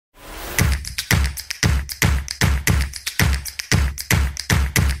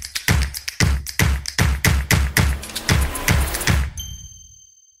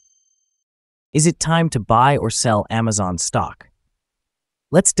Is it time to buy or sell Amazon stock?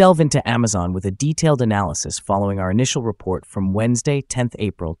 Let's delve into Amazon with a detailed analysis following our initial report from Wednesday, 10th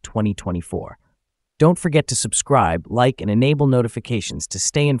April 2024. Don't forget to subscribe, like, and enable notifications to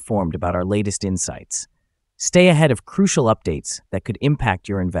stay informed about our latest insights. Stay ahead of crucial updates that could impact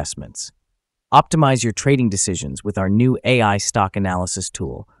your investments. Optimize your trading decisions with our new AI stock analysis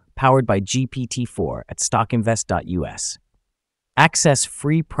tool, powered by GPT-4 at StockInvest.us. Access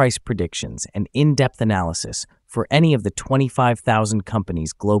free price predictions and in-depth analysis for any of the 25,000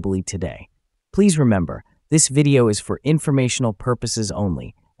 companies globally today. Please remember, this video is for informational purposes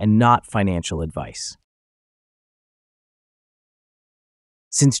only and not financial advice.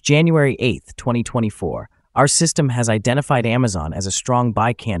 Since January 8, 2024, our system has identified Amazon as a strong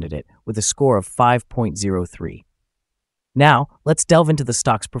buy candidate with a score of 5.03. Now, let's delve into the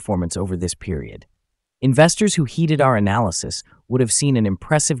stock's performance over this period. Investors who heeded our analysis would have seen an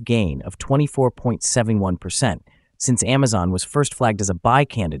impressive gain of 24.71% since Amazon was first flagged as a buy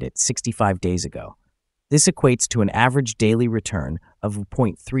candidate 65 days ago. This equates to an average daily return of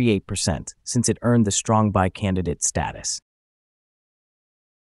 0.38% since it earned the strong buy candidate status.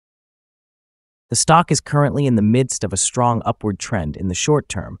 The stock is currently in the midst of a strong upward trend in the short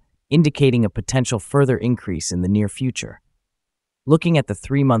term, indicating a potential further increase in the near future. Looking at the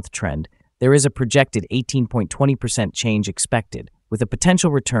 3-month trend, there is a projected 18.20% change expected, with a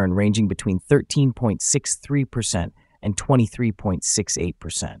potential return ranging between 13.63% and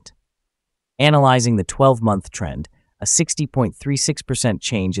 23.68%. Analyzing the 12-month trend, a 60.36%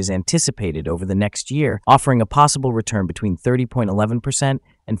 change is anticipated over the next year, offering a possible return between 30.11%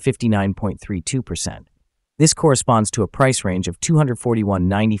 and 59.32%. This corresponds to a price range of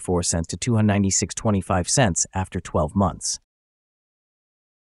 $241.94 to $296.25 after 12 months.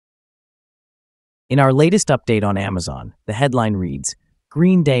 In our latest update on Amazon, the headline reads,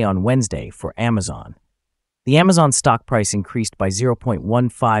 "Green Day on Wednesday for Amazon." The Amazon stock price increased by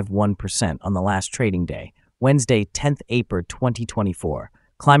 0.151% on the last trading day, Wednesday, 10th April 2024,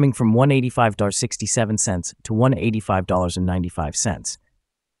 climbing from $185.67 to $185.95.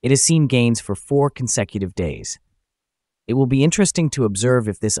 It has seen gains for 4 consecutive days. It will be interesting to observe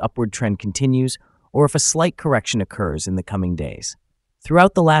if this upward trend continues or if a slight correction occurs in the coming days.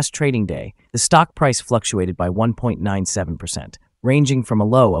 Throughout the last trading day, the stock price fluctuated by 1.97%, ranging from a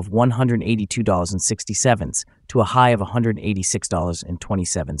low of $182.67 to a high of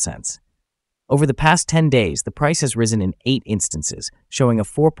 $186.27. Over the past 10 days, the price has risen in 8 instances, showing a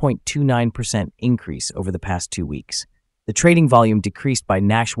 4.29% increase over the past 2 weeks. The trading volume decreased by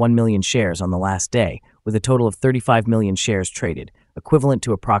 1 million shares on the last day, with a total of 35 million shares traded, equivalent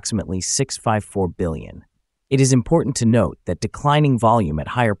to approximately $654 billion. It is important to note that declining volume at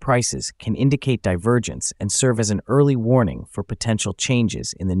higher prices can indicate divergence and serve as an early warning for potential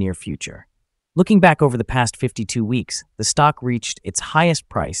changes in the near future. Looking back over the past 52 weeks, the stock reached its highest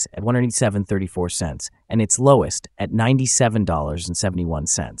price at $187.34 and its lowest at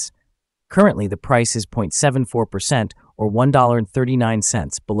 $97.71. Currently, the price is 0.74% or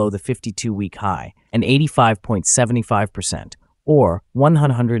 $1.39 below the 52-week high and 85.75% or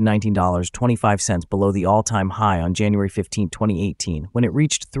 $119.25 below the all-time high on January 15, 2018, when it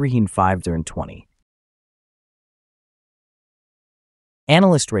reached $305.20.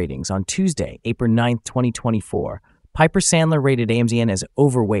 Analyst ratings on Tuesday, April 9, 2024. Piper Sandler rated AMZN as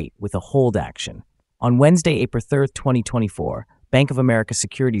overweight with a hold action. On Wednesday, April 3, 2024, Bank of America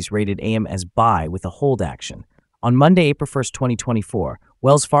Securities rated AM as buy with a hold action. On Monday, April 1, 2024,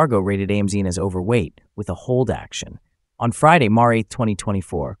 Wells Fargo rated AMZN as overweight with a hold action. On Friday, March 8,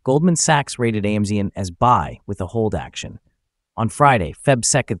 2024, Goldman Sachs rated AMZN as buy with a hold action. On Friday, Feb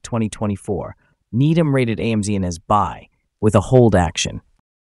 2, 2024, Needham rated AMZN as buy with a hold action.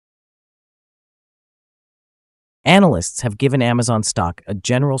 Analysts have given Amazon stock a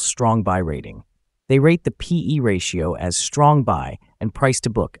general strong buy rating. They rate the PE ratio as strong buy and price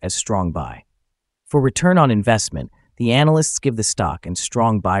to book as strong buy. For return on investment, the analysts give the stock a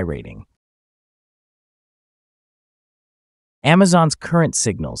strong buy rating. Amazon's current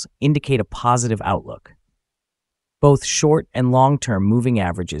signals indicate a positive outlook. Both short and long-term moving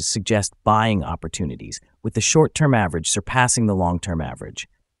averages suggest buying opportunities, with the short-term average surpassing the long-term average.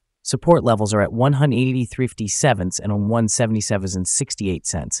 Support levels are at 183.57 and on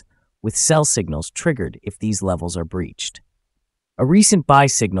 177.68, with sell signals triggered if these levels are breached. A recent buy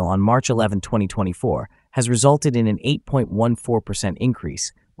signal on March 11, 2024, has resulted in an 8.14%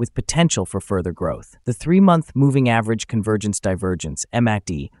 increase, with potential for further growth. The 3-month moving average convergence divergence,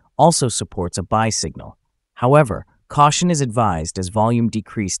 MACD, also supports a buy signal. However, caution is advised as volume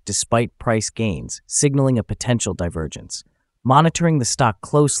decreased despite price gains, signaling a potential divergence. Monitoring the stock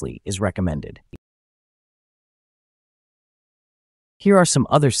closely is recommended. Here are some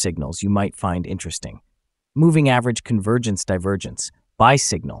other signals you might find interesting. Moving average convergence divergence, buy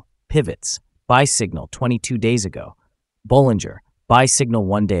signal, pivots, buy signal 22 days ago, Bollinger, buy signal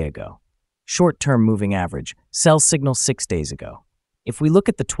 1 day ago, short-term moving average, sell signal 6 days ago. If we look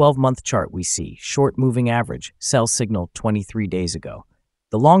at the 12-month chart, we see short moving average, sell signal 23 days ago,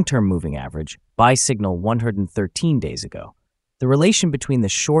 the long-term moving average, buy signal 113 days ago. The relation between the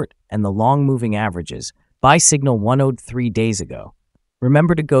short and the long moving averages, buy signal 103 days ago.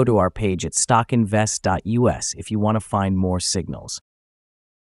 Remember to go to our page at StockInvest.us if you want to find more signals.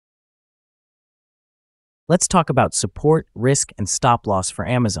 Let's talk about support, risk, and stop loss for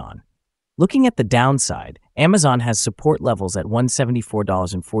Amazon. Looking at the downside, Amazon has support levels at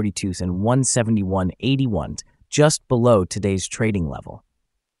 $174.42 and $171.81, just below today's trading level.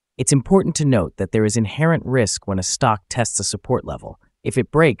 It's important to note that there is inherent risk when a stock tests a support level. If it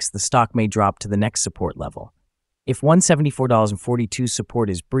breaks, the stock may drop to the next support level. If $174.42 support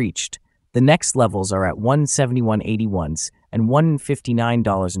is breached, the next levels are at $171.81 and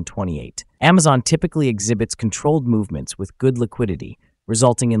 $159.28. Amazon typically exhibits controlled movements with good liquidity,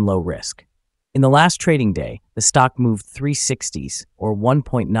 resulting in low risk. In the last trading day, the stock moved 3/60 or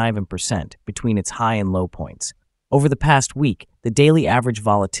 1.9% between its high and low points. Over the past week, the daily average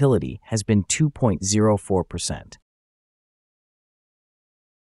volatility has been 2.04%.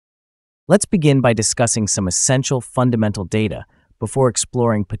 Let's begin by discussing some essential fundamental data before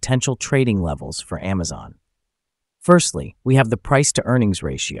exploring potential trading levels for Amazon. Firstly, we have the price-to-earnings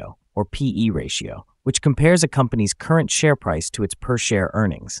ratio, or PE ratio, which compares a company's current share price to its per-share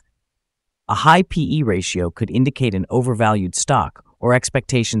earnings. A high PE ratio could indicate an overvalued stock or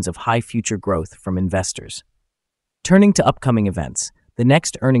expectations of high future growth from investors. Turning to upcoming events, the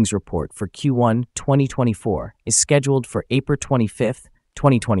next earnings report for Q1 2024 is scheduled for April 25,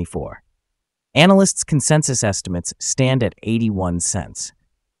 2024. Analysts' consensus estimates stand at 81 cents.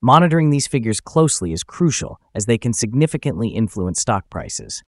 Monitoring these figures closely is crucial as they can significantly influence stock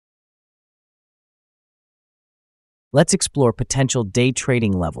prices. Let's explore potential day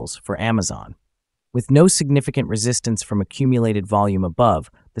trading levels for Amazon. With no significant resistance from accumulated volume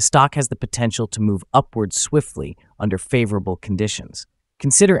above, the stock has the potential to move upward swiftly under favorable conditions.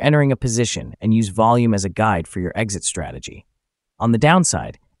 Consider entering a position and use volume as a guide for your exit strategy. On the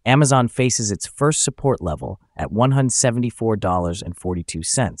downside, Amazon faces its first support level at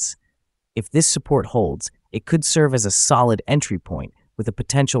 $174.42. If this support holds, it could serve as a solid entry point with a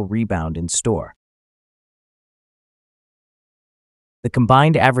potential rebound in store. The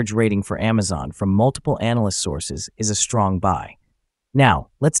combined average rating for Amazon from multiple analyst sources is a strong buy. Now,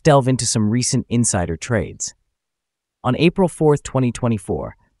 let's delve into some recent insider trades. On April 4,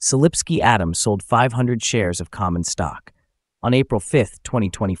 2024, Silipsky Adams sold 500 shares of common stock. On April 5,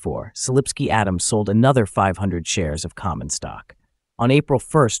 2024, Silipsky Adams sold another 500 shares of common stock. On April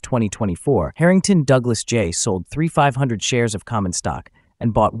 1, 2024, Harrington Douglas J. sold 500 shares of common stock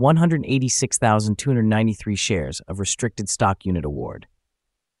and bought 186,293 shares of restricted stock unit award.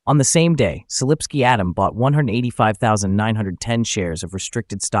 On the same day, Silipsky Adams bought 185,910 shares of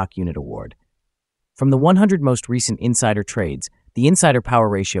restricted stock unit award. From the 100 most recent insider trades, the insider power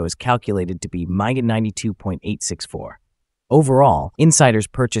ratio is calculated to be -92.864. Overall, insiders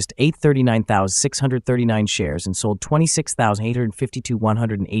purchased 839,639 shares and sold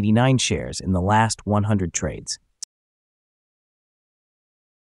 26,852,189 shares in the last 100 trades.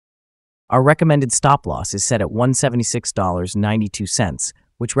 Our recommended stop loss is set at $176.92,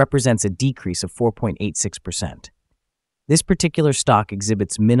 which represents a decrease of 4.86%. This particular stock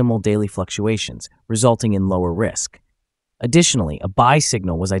exhibits minimal daily fluctuations, resulting in lower risk. Additionally, a buy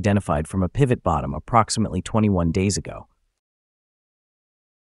signal was identified from a pivot bottom approximately 21 days ago.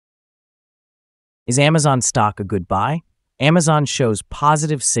 Is Amazon stock a good buy? Amazon shows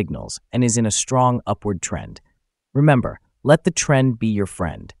positive signals and is in a strong upward trend. Remember, let the trend be your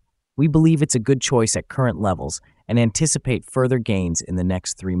friend. We believe it's a good choice at current levels and anticipate further gains in the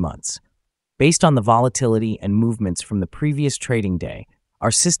next 3 months. Based on the volatility and movements from the previous trading day,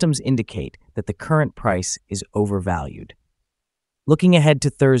 our systems indicate that the current price is overvalued. Looking ahead to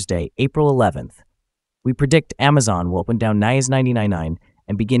Thursday, April 11th, we predict Amazon will open down $99.99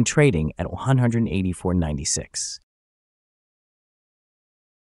 and begin trading at $184.96.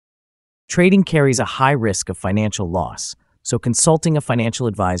 Trading carries a high risk of financial loss, so consulting a financial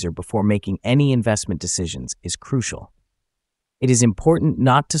advisor before making any investment decisions is crucial. It is important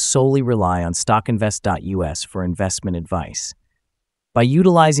not to solely rely on StockInvest.us for investment advice. By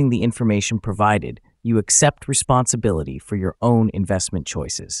utilizing the information provided, you accept responsibility for your own investment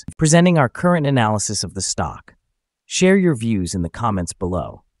choices. Presenting our current analysis of the stock. Share your views in the comments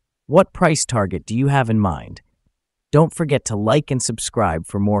below. What price target do you have in mind? Don't forget to like and subscribe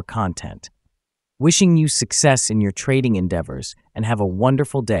for more content. Wishing you success in your trading endeavors and have a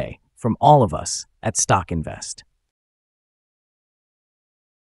wonderful day from all of us at Stock Invest.